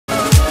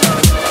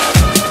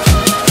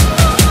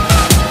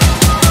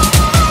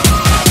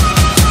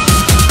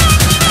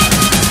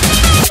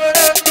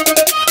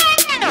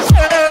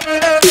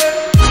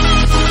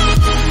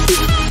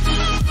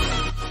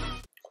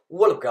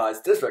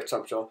guys, this Rex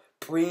Show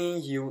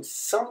bringing you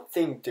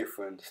something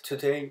different.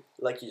 Today,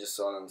 like you just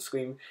saw on the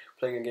screen,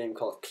 playing a game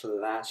called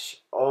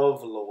Clash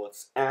of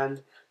Lords,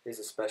 and there's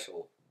a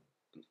special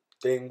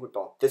thing. We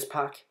bought this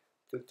pack,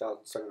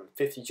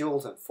 2,750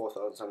 jewels and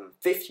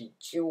 4,750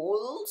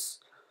 jewels.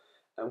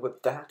 And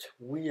with that,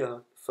 we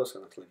are first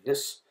gonna claim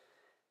this,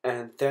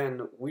 and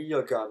then we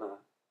are gonna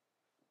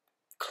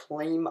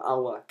claim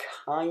our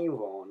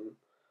Chiron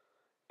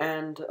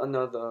and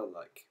another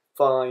like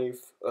 5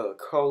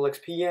 coral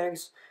XP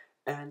eggs,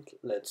 and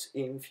let's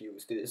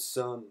infuse this.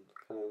 Can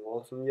I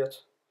evolve him yet?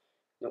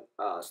 Nope,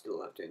 I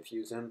still have to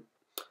infuse him.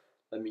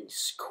 Let me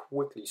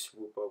quickly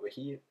swoop over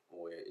here.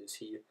 Where is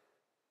he?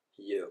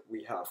 Here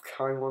we have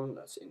Chiron.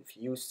 Let's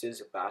infuse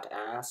this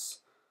badass.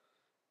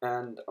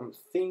 And I'm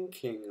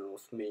thinking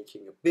of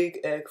making a big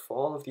egg for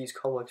all of these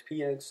coral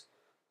XP eggs.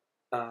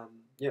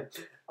 Yeah,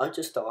 I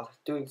just started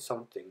doing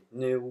something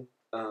new.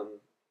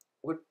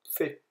 Would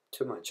fit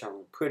to my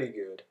channel pretty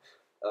good.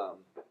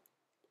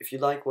 If you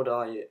like what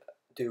I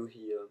do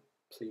here,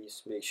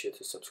 please make sure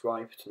to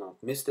subscribe to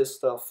not miss this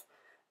stuff,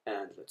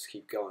 and let's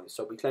keep going.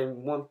 So we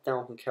claim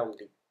 1,000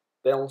 calorie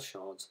bell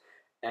shards,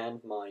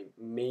 and my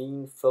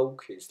main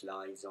focus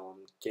lies on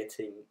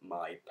getting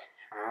my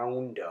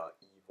pounder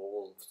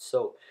evolved.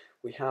 So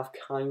we have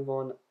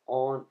Chiron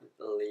on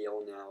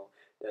Leo now.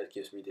 That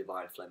gives me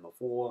Divine Flame of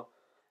War,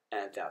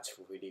 and that's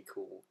really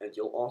cool. And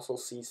you'll also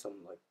see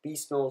some like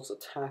beast modes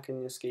attack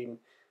in this game.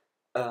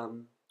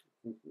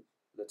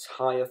 Let's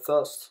hire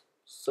first.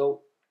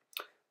 So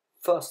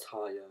first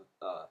hire,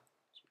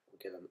 we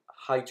get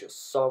a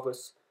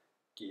Hydrosaurus.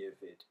 Give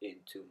it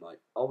into my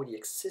already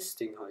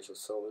existing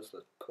Hydrosaurus.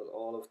 Let's put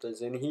all of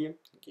this in here.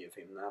 Give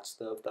him that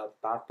stuff,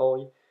 that bad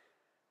boy.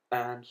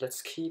 And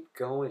let's keep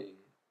going.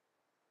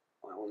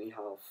 I only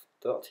have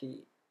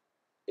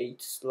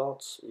 38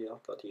 slots. Yeah,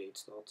 38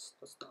 slots.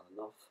 That's not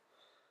enough.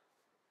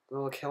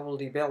 Well,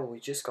 Cavalry Bell, we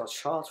just got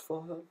shards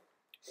for her.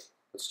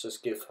 Let's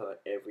just give her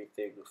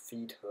everything.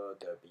 Feed her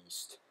the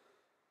beast.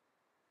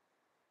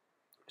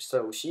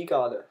 So she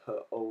got her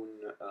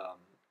own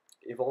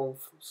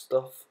evolve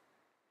stuff.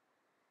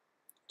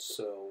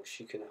 So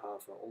she can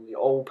have her only.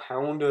 Oh,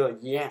 Pounder,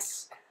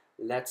 yes!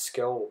 Let's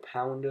go,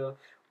 Pounder.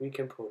 We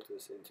can put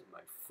this into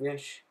my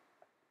fresh.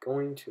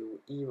 Going to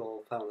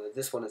evolve Pounder.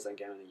 This one is a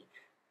Agani,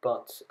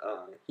 but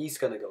he's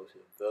gonna go to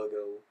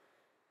Virgo.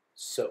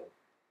 So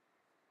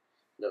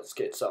let's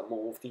get some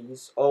more of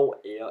these. Oh,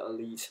 Air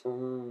Elite.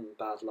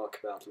 Bad luck,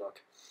 bad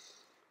luck.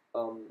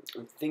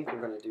 I think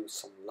we're gonna do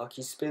some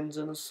lucky spins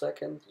in a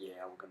second.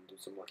 Yeah, we're gonna do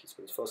some lucky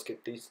spins. First,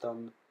 get these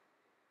done.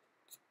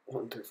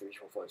 1, 2, 3,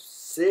 4, 5,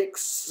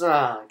 6.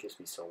 Gives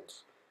me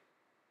souls.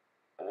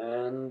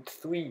 And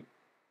 3.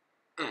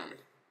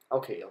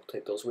 Okay, I'll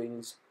take those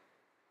wings.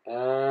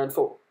 And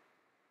 4.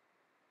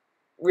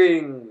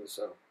 Wings.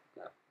 Oh,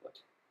 yeah, what?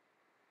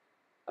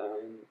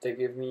 And they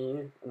give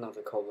me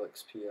another Cobra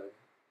XP.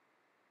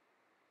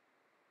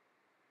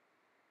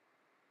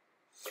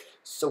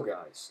 So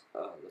guys,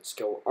 let's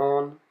go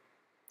on.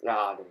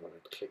 I don't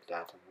want to click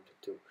that. I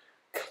wanted to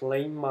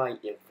claim my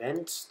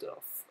event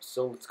stuff.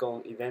 So let's go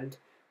on event.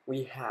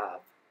 We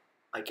have,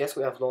 I guess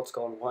we have Lords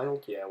Gone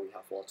Wild. Yeah, we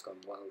have Lords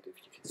Gone Wild. If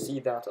you can see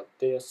that up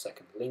there,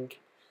 second link.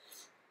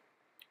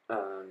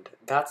 And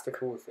that's the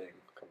cool thing.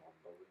 Come on,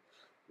 boy.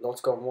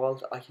 Lords Gone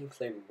Wild. I can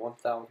claim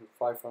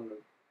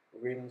 1,500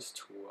 rings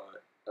to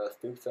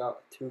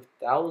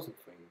 2,000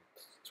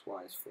 rings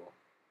twice for.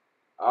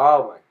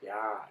 Oh my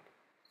god.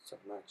 So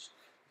much.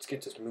 Let's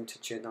get this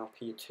mutagen up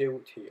here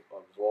too to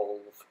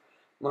evolve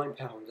my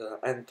pounder,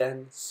 and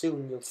then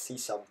soon you'll see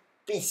some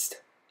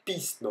beast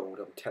mode.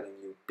 I'm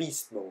telling you,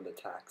 beast mode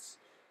attacks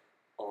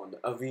on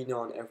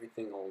arena and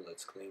everything. Oh,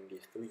 let's claim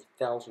these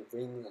 3,000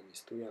 rings and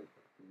these 300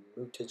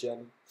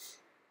 mutagen.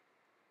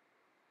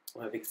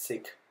 I'm a bit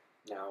sick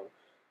now,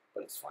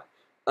 but it's fine.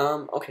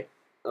 Okay.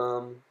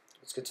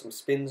 Let's get some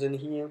spins in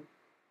here.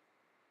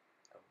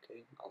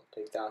 Okay, I'll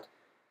take that.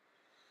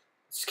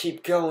 Let's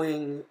keep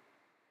going.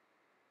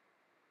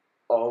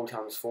 Oh,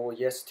 times 4,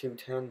 yes,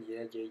 210,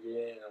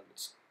 yeah.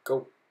 Let's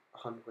go.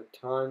 100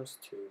 times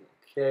 2,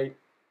 okay.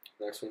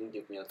 Next one,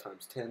 give me a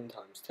times 10,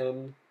 times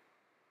 10.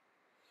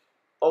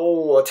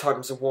 Oh, a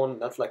times 1,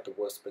 that's like the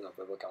worst spin I've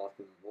ever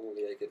gotten.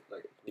 Normally I get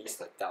like at least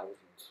 1,000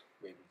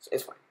 wins.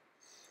 It's fine.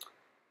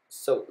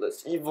 So,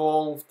 let's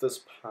evolve this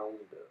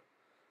pounder.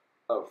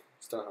 Oh,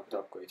 still have to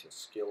upgrade his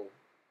skill.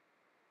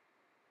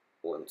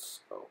 Once,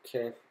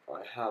 okay,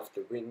 I have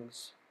the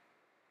wings.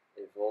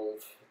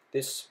 Evolve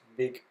this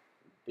big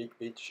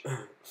bitch.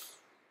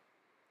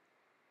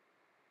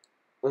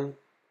 We need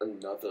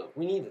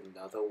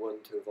another one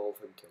to evolve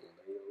him to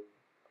Leo.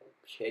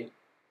 Okay.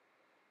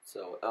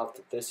 So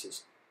after this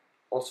is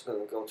also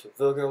gonna go to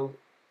Virgo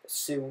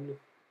soon,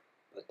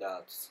 but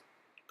that's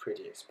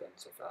pretty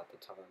expensive at the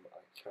time.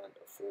 I can't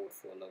afford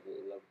for a level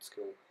 11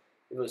 skill.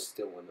 It was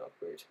still an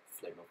upgrade,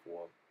 Flame of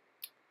War.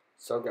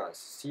 So guys,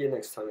 see you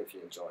next time if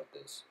you enjoyed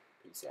this.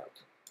 Peace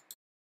out.